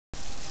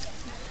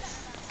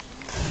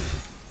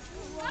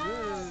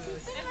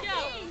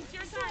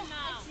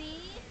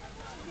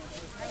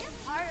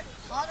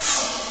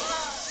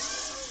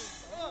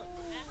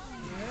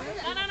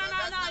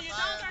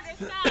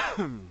Stop!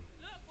 Look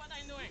what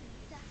I'm doing.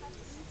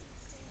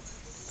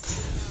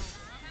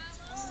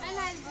 I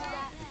know how to do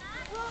that.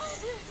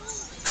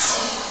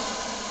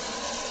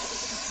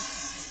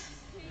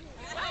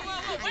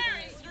 Where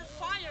is your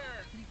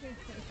fire?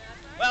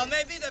 Well,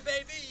 maybe the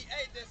baby he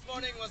ate this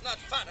morning was not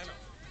fat enough.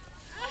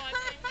 Oh, I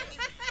think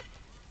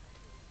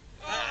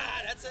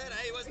That's it.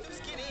 He was too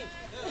skinny.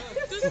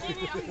 too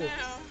skinny up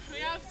now. We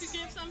have to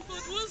give some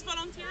food. Who's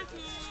volunteer to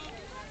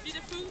be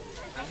the food?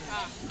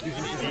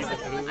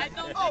 I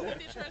don't think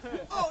the teacher is.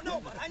 Oh, no,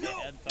 but I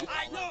know.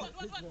 I know.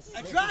 What?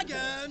 A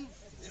dragon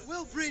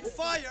will breathe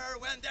fire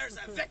when there's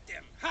a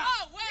victim. Ha!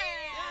 Oh,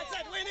 wait!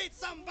 That's it. We need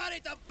somebody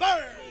to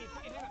burn.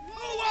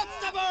 Who wants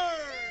to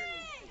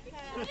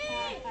burn?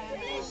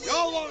 You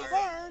all want to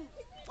burn?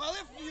 Well,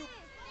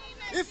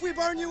 if we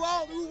burn you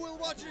all, who will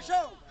watch the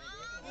show?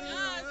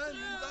 No.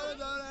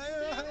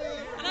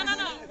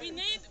 We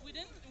need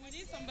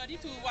somebody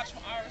to watch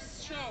our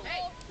show.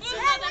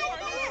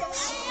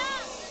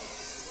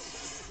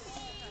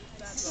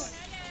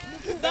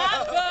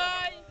 Bad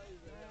boy!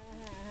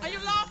 Are you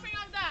laughing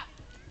at that?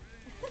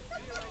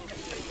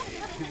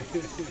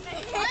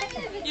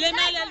 Il est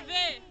mal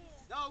élevé.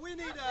 No, we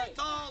need a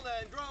tall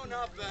and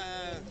grown-up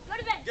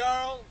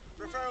girl,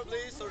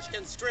 preferably, so she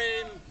can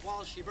scream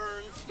while she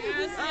burns.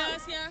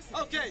 Yes.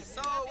 Okay,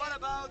 so what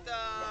about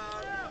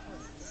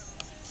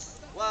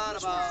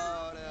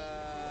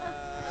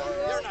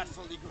you're not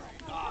fully grown.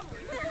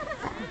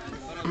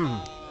 What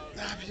about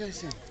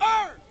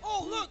her?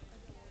 Oh, look!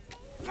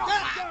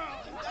 That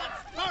girl!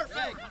 That's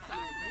perfect!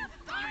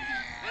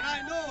 And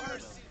I know her.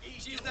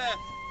 She's the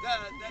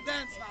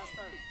dance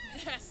master.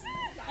 Yes.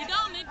 We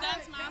don't need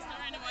dance master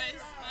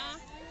anyways. Huh?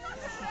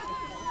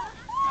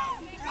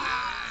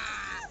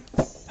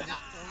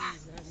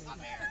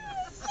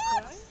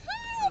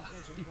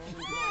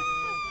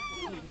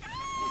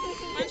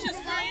 When she's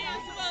free, I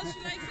suppose she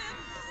likes it.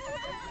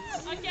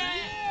 Okay.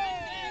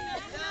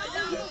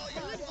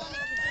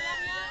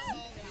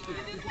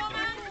 This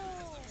woman,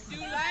 do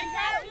you like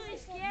her?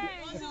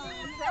 Want to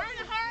burn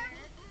her?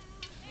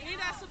 We need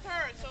a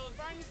support, so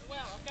burn it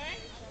well, okay?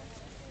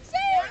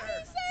 Save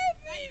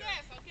me!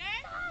 Yes, okay?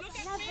 Look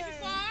at me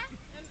before,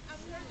 and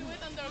after do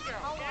it under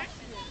girl, okay?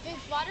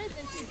 It's water,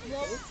 then she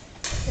blows.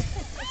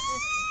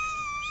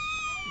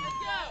 Let's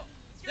go.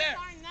 It's your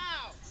turn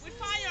now. With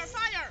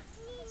fire.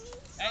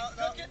 And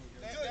cook it.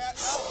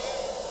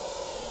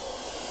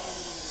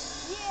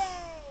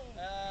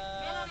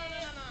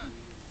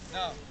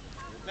 No.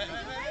 Maybe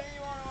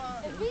you want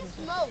to... If we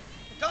smoke.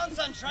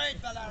 Concentrate,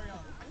 Valerian.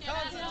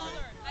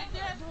 Concentrate. Like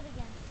this. Do it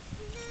again.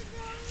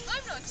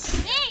 I'm not.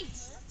 Hey!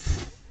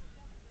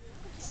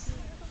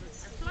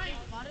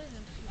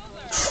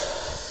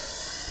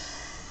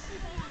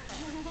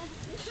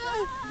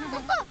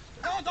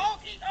 No,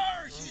 don't eat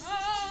her. She's... No.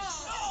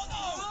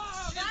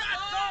 She's not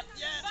cooked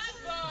yet. Bad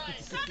boy.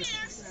 Come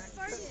here.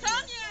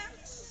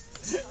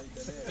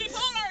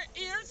 People are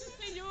here to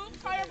see you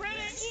fire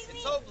breathing.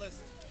 It's hopeless.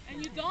 And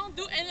you don't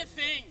do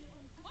anything.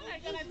 What are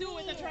you gonna do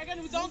with a dragon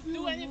who don't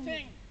do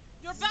anything?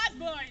 You're bad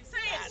boy. Say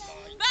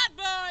it. Bad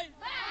boy.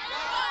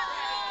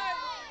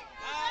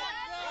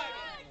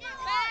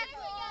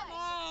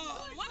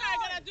 Oh, what are I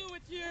gonna do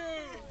with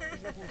you?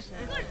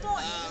 Good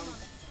boy.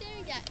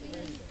 Staring at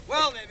me.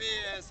 Well, maybe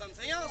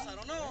something else. I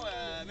don't know.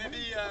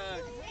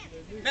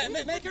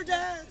 Make her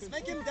dance.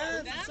 Make him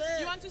dance. Dance? That's it.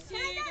 You want to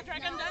see the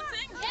dragon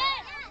dancing?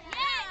 Dance.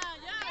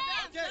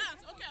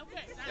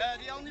 Okay.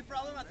 Dance. The only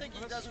problem, I think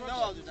he doesn't know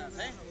how to dance,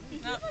 eh?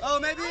 No. Oh,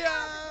 maybe,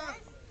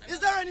 is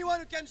there anyone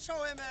who can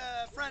show him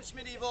a French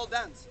medieval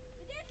dance?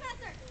 The dance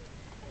master.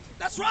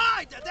 That's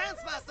right, the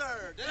dance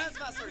master! The dance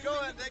master, go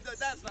and take the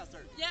dance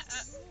master. Yeah.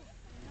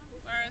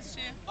 Where is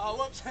she? Oh,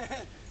 whoops,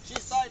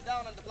 she's tied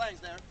down on the planks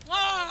there.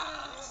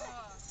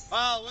 Oh,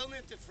 Well, we'll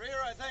need to free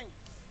her, I think.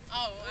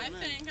 I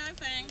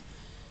think.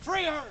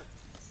 Free her!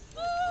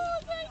 Oh,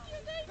 thank you.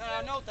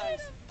 No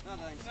thanks. No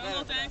thanks.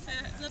 No, thanks.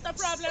 It's not a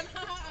problem.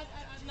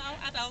 Now,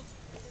 adult.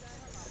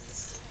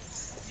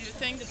 Do you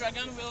think the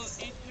dragon will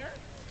eat her?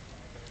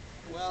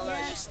 Well,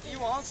 he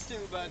wants to,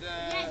 but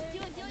Yes, do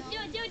it.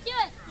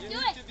 you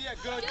need to be a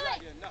good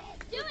dragon. No.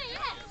 Do it.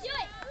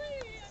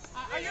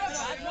 Are you a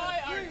bad boy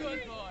or a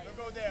good boy?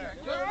 Go there.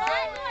 Bad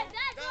boy.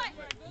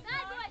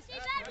 Say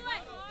bad boy.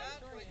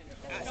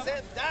 I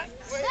said that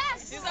way.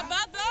 He's a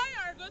bad boy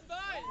or a good boy?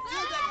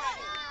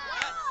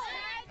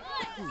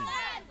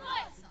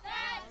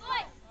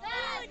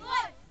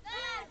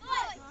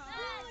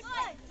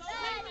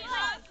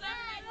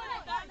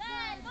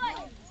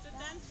 The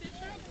dance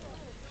teacher?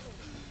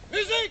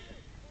 Music!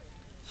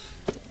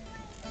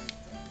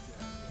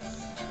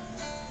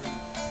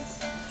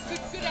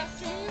 Good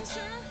afternoon,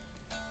 sir.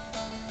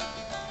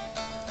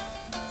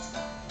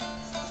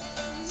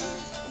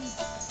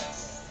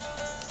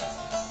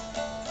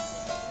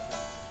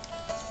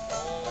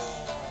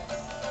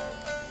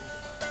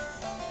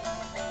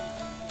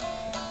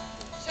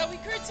 Shall we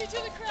curtsy to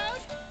the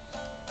crowd?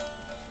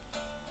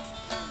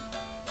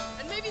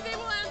 And maybe they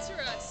will answer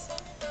us.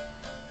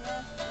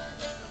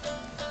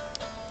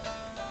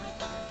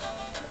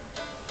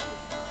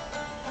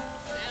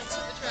 Answer.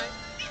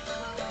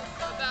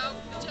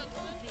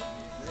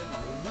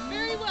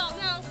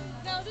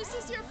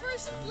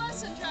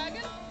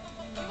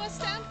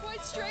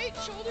 straight,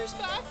 shoulders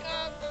back,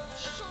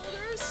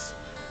 shoulders,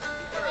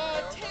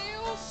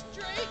 tail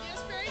straight,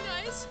 yes, very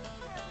nice.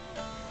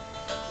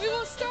 We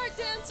will start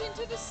dancing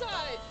to the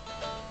side.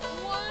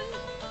 1,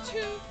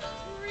 2,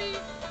 3,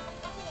 4.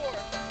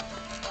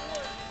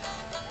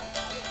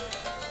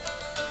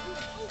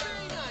 Oh,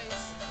 very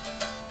nice.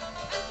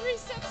 And 3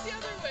 steps the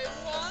other way.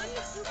 1,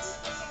 2,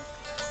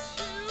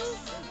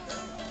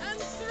 and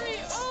 3.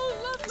 Oh,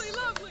 lovely,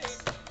 lovely.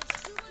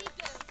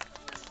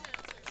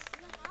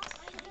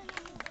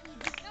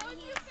 Now if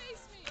you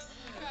face me,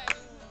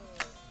 Dragon.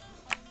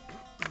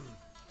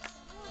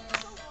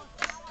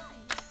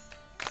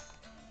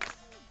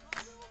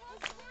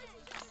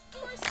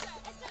 4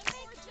 steps.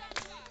 4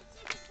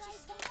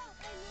 steps back.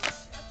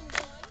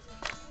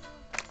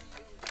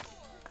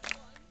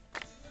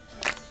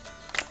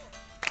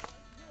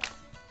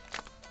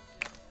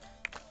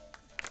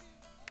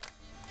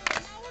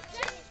 Now we'll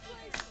change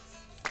places.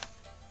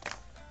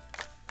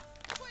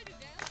 Quite a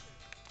dancer.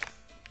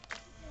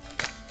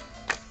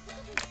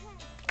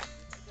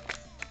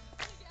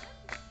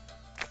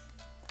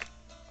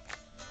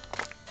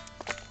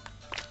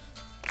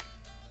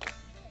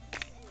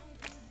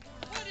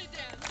 What a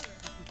dancer.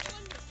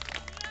 Wonderful.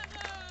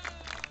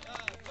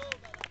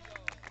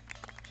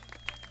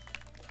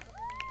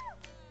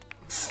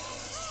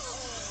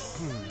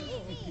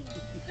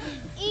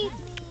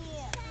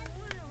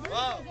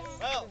 Wow,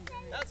 well,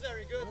 that's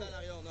very good,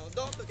 Ariel. No,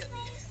 don't look at me.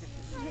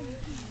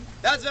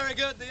 That's very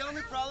good. The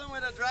only problem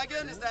with a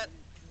dragon is that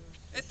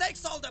it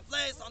takes all the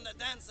place on the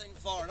dancing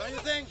floor, don't you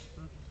think?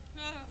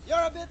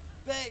 You're a bit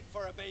big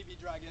for a baby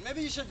dragon.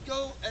 Maybe you should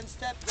go and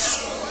step back.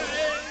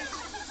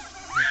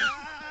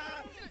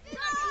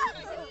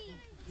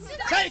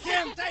 Take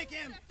him! Take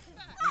him!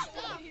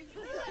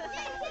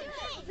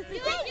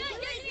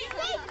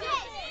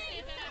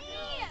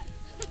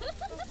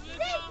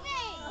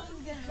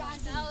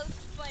 That was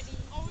funny.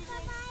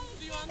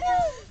 Do you want to?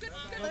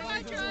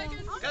 Goodbye,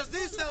 Dragon. Because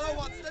this fellow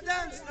wants to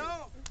dance,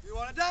 no? You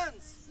want to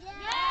dance?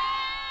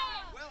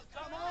 Yeah! Well,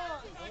 come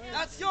on.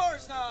 That's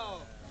yours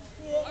now.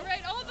 All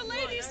right, all the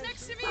ladies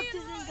next to me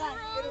in a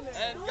row.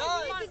 And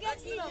guys,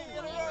 next to me in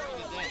a row.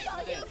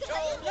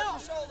 Shoulder to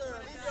shoulder.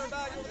 Leave your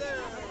bag over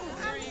there.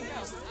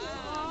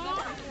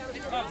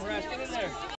 Come on, Perez, get in there.